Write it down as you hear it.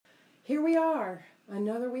Here we are.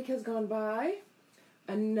 Another week has gone by.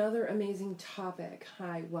 Another amazing topic.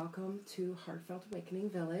 Hi, welcome to Heartfelt Awakening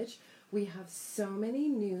Village. We have so many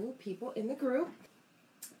new people in the group.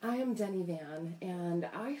 I am Denny Van, and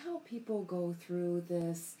I help people go through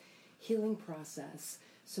this healing process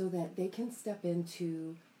so that they can step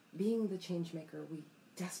into being the change maker we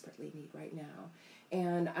desperately need right now.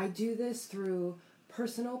 And I do this through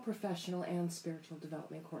personal, professional, and spiritual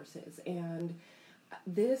development courses. And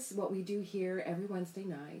this, what we do here every Wednesday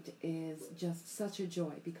night, is just such a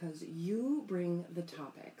joy because you bring the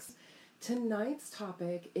topics. Tonight's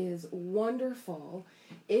topic is wonderful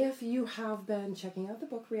if you have been checking out the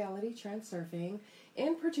book Reality Transurfing,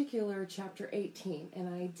 in particular chapter 18. And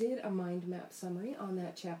I did a mind map summary on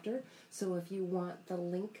that chapter. So if you want the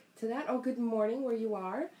link to that, oh, good morning where you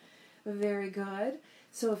are. Very good.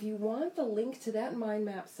 So if you want the link to that mind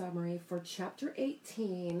map summary for chapter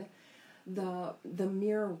 18, the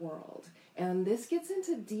mirror world, and this gets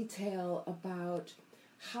into detail about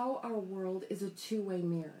how our world is a two-way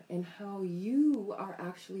mirror and how you are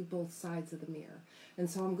actually both sides of the mirror. And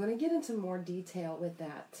so I'm going to get into more detail with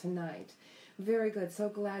that tonight. Very good. So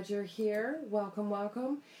glad you're here. Welcome,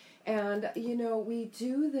 welcome. And you know, we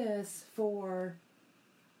do this for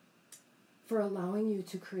allowing you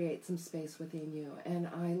to create some space within you. And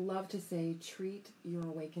I love to say, treat your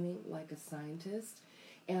awakening like a scientist.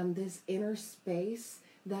 And this inner space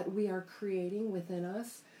that we are creating within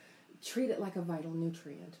us, treat it like a vital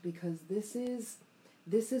nutrient, because this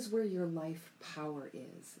is where your life power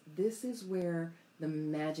is. This is where the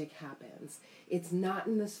magic happens. It's not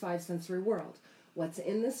in this five sensory world. What's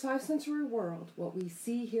in this five sensory world, what we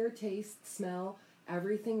see, hear, taste, smell,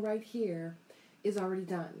 everything right here is already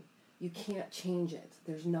done. You can't change it.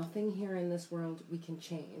 There's nothing here in this world we can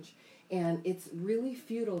change. And it's really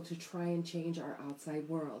futile to try and change our outside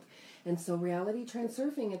world. And so Reality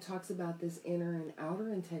Transurfing, it talks about this inner and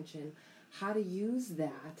outer intention, how to use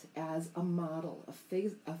that as a model,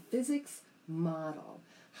 a physics model,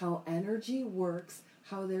 how energy works,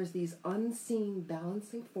 how there's these unseen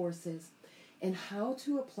balancing forces, and how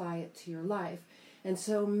to apply it to your life. And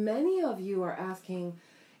so many of you are asking,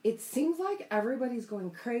 it seems like everybody's going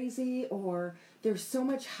crazy, or there's so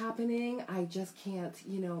much happening, I just can't,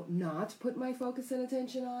 not put my focus and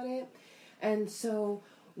attention on it. And so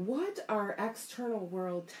what our external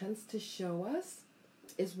world tends to show us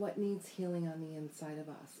is what needs healing on the inside of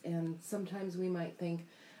us. And sometimes we might think,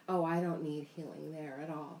 oh, I don't need healing there at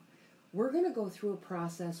all. We're going to go through a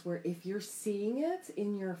process where if you're seeing it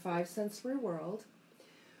in your five sensory world,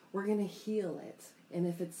 we're going to heal it. And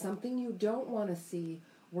if it's something you don't want to see,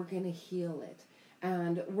 we're going to heal it.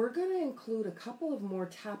 And we're going to include a couple of more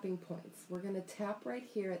tapping points. We're going to tap right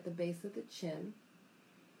here at the base of the chin.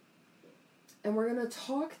 And we're going to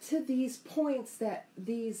talk to these points, that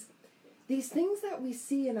these things that we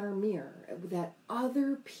see in our mirror that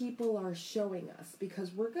other people are showing us,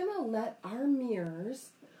 because we're going to let our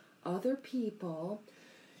mirrors, other people,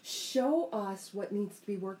 show us what needs to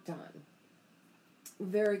be worked on.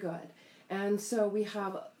 Very good. And so we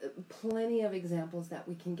have plenty of examples that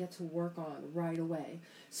we can get to work on right away.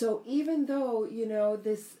 So even though,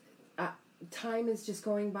 this time is just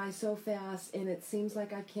going by so fast, and it seems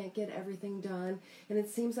like I can't get everything done, and it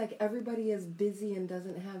seems like everybody is busy and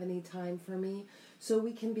doesn't have any time for me, so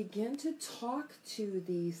we can begin to talk to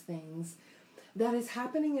these things that is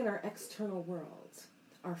happening in our external world,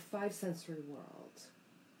 our five sensory world.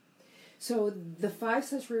 So the five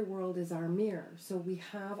sensory world is our mirror. So we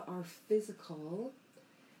have our physical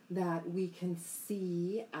that we can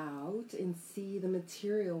see out and see the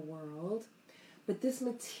material world. But this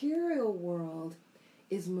material world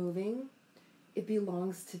is moving. It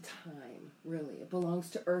belongs to time, really. It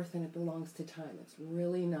belongs to earth and it belongs to time. It's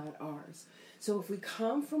really not ours. So if we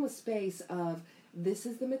come from a space of this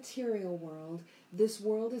is the material world, this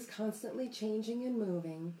world is constantly changing and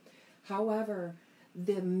moving. However,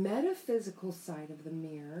 the metaphysical side of the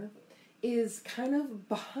mirror is kind of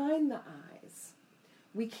behind the eyes.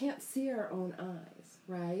 We can't see our own eyes,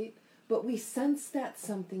 right? But we sense that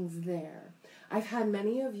something's there. I've had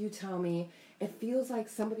many of you tell me, it feels like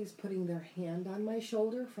somebody's putting their hand on my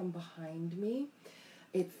shoulder from behind me.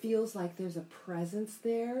 It feels like there's a presence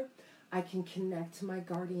there. I can connect to my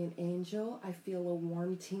guardian angel. I feel a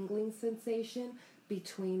warm tingling sensation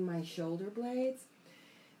between my shoulder blades.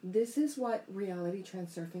 This is what Reality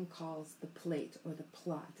Transurfing calls the plate or the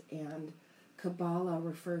plot, and Kabbalah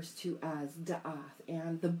refers to as Da'ath,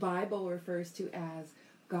 and the Bible refers to as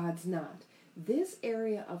God's knot. This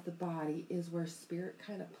area of the body is where spirit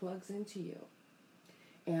kind of plugs into you.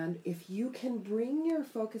 And if you can bring your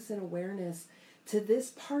focus and awareness to this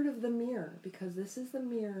part of the mirror, because this is the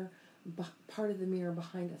mirror part of the mirror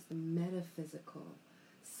behind us, the metaphysical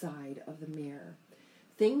side of the mirror.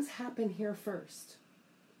 Things happen here first.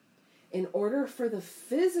 In order for the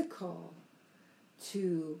physical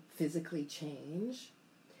to physically change,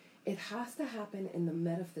 it has to happen in the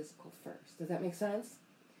metaphysical first. Does that make sense?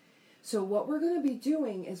 So what we're going to be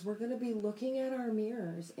doing is we're going to be looking at our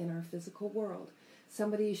mirrors in our physical world.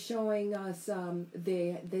 Somebody's showing us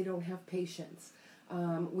they don't have patience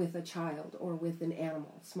with a child or with an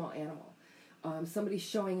animal, small animal. Somebody's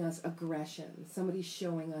showing us aggression. Somebody's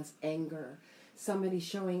showing us anger. Somebody's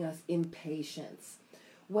showing us impatience.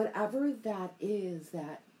 Whatever that is,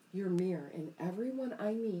 that your mirror, and everyone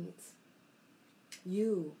I meet,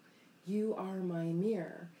 you are my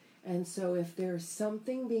mirror. And so if there's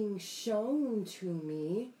something being shown to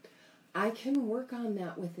me, I can work on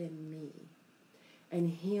that within me and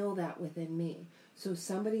heal that within me. So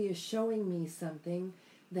somebody is showing me something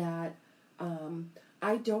that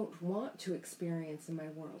I don't want to experience in my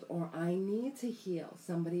world, or I need to heal.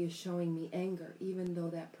 Somebody is showing me anger, even though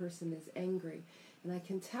that person is angry. And I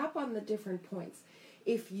can tap on the different points.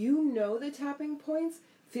 If you know the tapping points,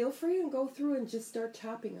 feel free and go through and just start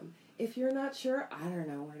tapping them. If you're not sure, I don't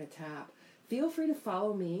know where to tap. Feel free to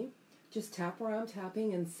follow me. Just tap where I'm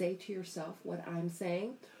tapping and say to yourself what I'm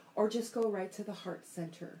saying. Or just go right to the heart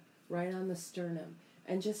center, right on the sternum,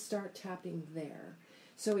 and just start tapping there.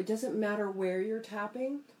 So it doesn't matter where you're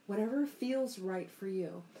tapping, whatever feels right for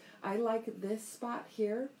you. I like this spot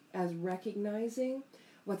here as recognizing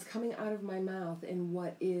what's coming out of my mouth and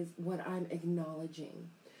what I'm acknowledging.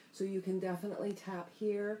 So you can definitely tap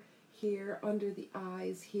here, here, under the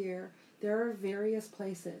eyes, here. There are various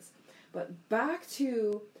places. But back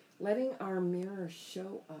to letting our mirror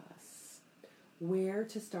show us where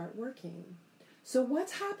to start working. So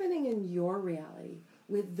what's happening in your reality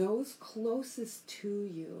with those closest to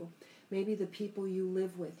you? Maybe the people you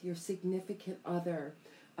live with, your significant other,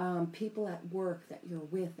 people at work that you're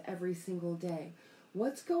with every single day.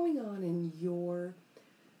 What's going on in your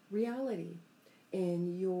reality,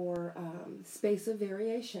 in your space of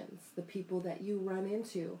variations, the people that you run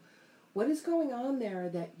into? What is going on there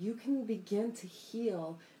that you can begin to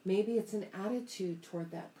heal? Maybe it's an attitude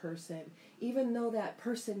toward that person, even though that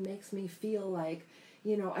person makes me feel like,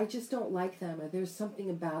 I just don't like them, or there's something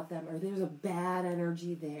about them, or there's a bad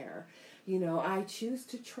energy there. I choose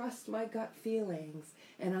to trust my gut feelings,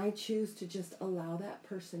 and I choose to just allow that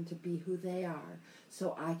person to be who they are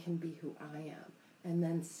so I can be who I am, and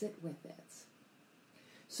then sit with it.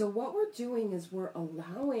 So what we're doing is we're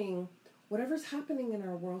allowing whatever's happening in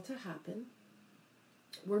our world to happen.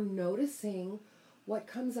 We're noticing what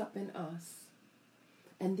comes up in us.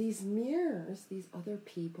 And these mirrors, these other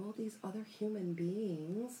people, these other human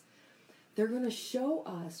beings, they're going to show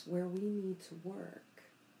us where we need to work.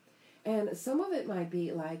 And some of it might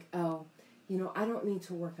be like, I don't need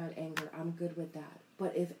to work on anger. I'm good with that.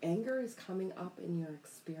 But if anger is coming up in your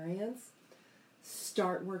experience,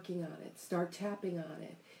 start working on it. Start tapping on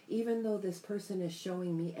it. Even though this person is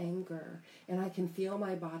showing me anger and I can feel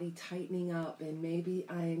my body tightening up, and maybe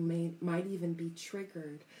I might even be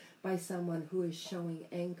triggered by someone who is showing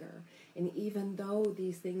anger. And even though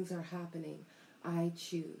these things are happening, I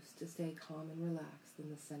choose to stay calm and relaxed in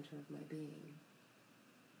the center of my being.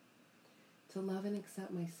 To love and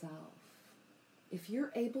accept myself. If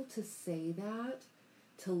you're able to say that,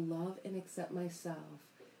 to love and accept myself,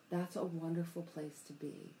 that's a wonderful place to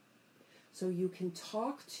be. So you can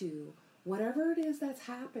talk to whatever it is that's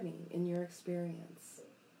happening in your experience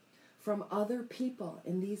from other people.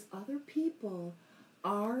 And these other people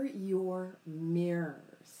are your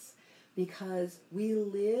mirrors, because we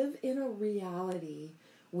live in a reality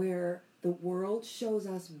where the world shows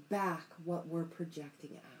us back what we're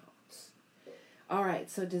projecting out. All right,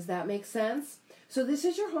 so does that make sense? So this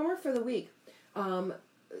is your homework for the week.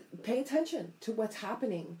 Pay attention to what's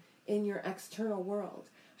happening in your external world.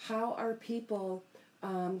 How are people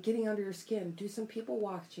getting under your skin? Do some people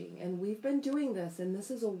watching. And we've been doing this, and this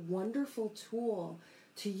is a wonderful tool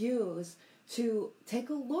to use to take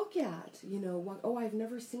a look at, I've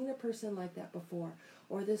never seen a person like that before.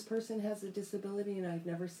 Or this person has a disability and I've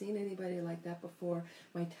never seen anybody like that before.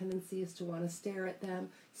 My tendency is to want to stare at them.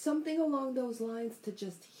 Something along those lines to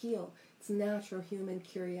just heal. It's natural human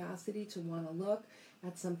curiosity to want to look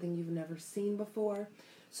at something you've never seen before.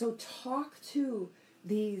 So talk to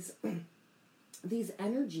these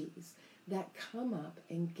energies that come up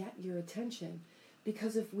and get your attention.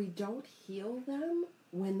 Because if we don't heal them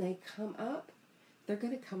when they come up, they're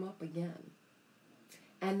going to come up again.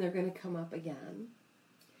 And they're going to come up again.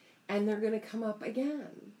 And they're going to come up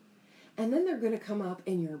again. And then they're going to come up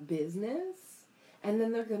in your business. And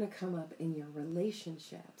then they're going to come up in your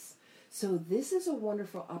relationships. So this is a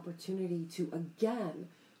wonderful opportunity to, again,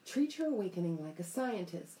 treat your awakening like a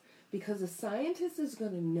scientist, because a scientist is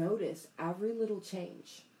going to notice every little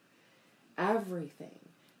change, everything,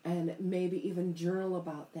 and maybe even journal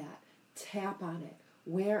about that. Tap on it.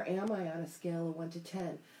 Where am I on a scale of 1 to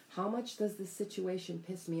 10? How much does this situation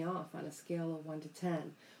piss me off on a scale of 1 to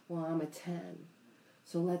 10? Well, I'm a 10.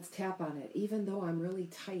 So let's tap on it. Even though I'm really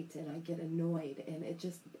tight and I get annoyed and it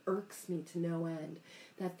just irks me to no end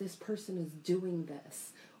that this person is doing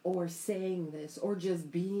this or saying this or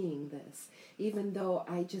just being this. Even though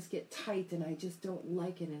I just get tight and I just don't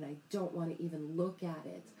like it and I don't want to even look at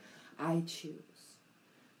it, I choose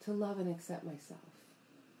to love and accept myself.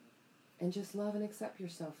 And just love and accept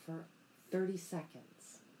yourself for 30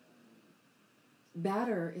 seconds.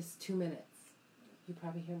 Better is 2 minutes. You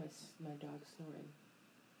probably hear my dog snoring.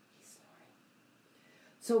 He's snoring.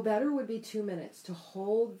 So better would be 2 minutes to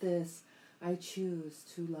hold this, I choose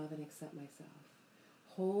to love and accept myself.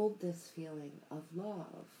 Hold this feeling of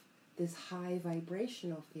love, this high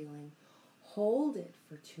vibrational feeling. Hold it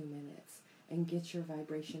for 2 minutes and get your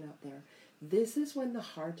vibration up there. This is when the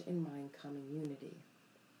heart and mind come in unity.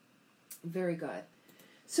 Very good.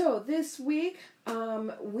 So this week,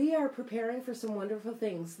 we are preparing for some wonderful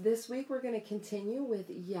things. This week, we're going to continue with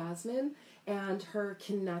Yasmin and her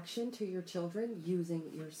connection to your children using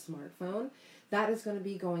your smartphone. That is going to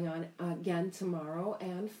be going on again tomorrow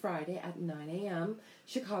and Friday at 9 a.m.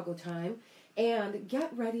 Chicago time. And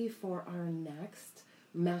get ready for our next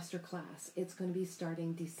masterclass. It's going to be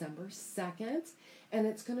starting December 2nd, and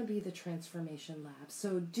it's going to be the Transformation Lab.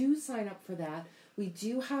 So do sign up for that. We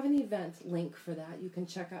do have an event link for that. You can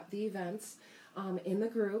check out the events in the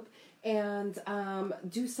group, and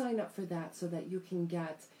do sign up for that so that you can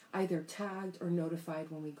get either tagged or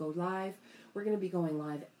notified when we go live. We're going to be going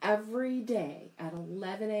live every day at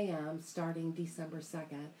 11 a.m. starting December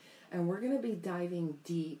 2nd, and we're going to be diving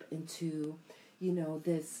deep into,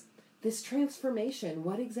 this transformation.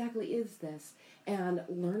 What exactly is this? And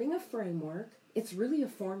learning a framework. It's really a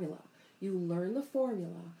formula. You learn the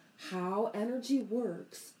formula, how energy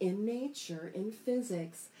works in nature, in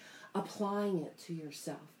physics, applying it to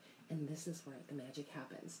yourself. And this is where the magic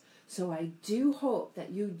happens. So I do hope that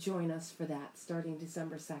you join us for that starting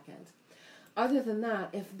December 2nd. Other than that,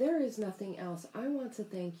 if there is nothing else, I want to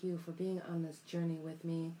thank you for being on this journey with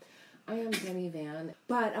me. I am Demi Van,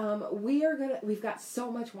 but we've got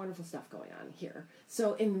so much wonderful stuff going on here.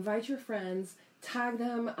 So invite your friends, tag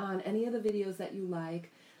them on any of the videos that you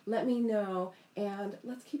like, let me know, and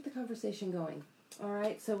let's keep the conversation going. All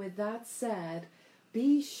right, so with that said,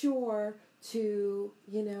 be sure to,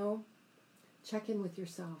 check in with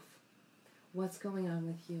yourself. What's going on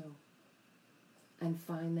with you? And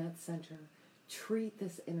find that center. Treat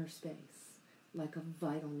this inner space like a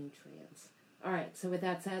vital nutrient. All right, so with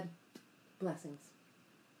that said, blessings.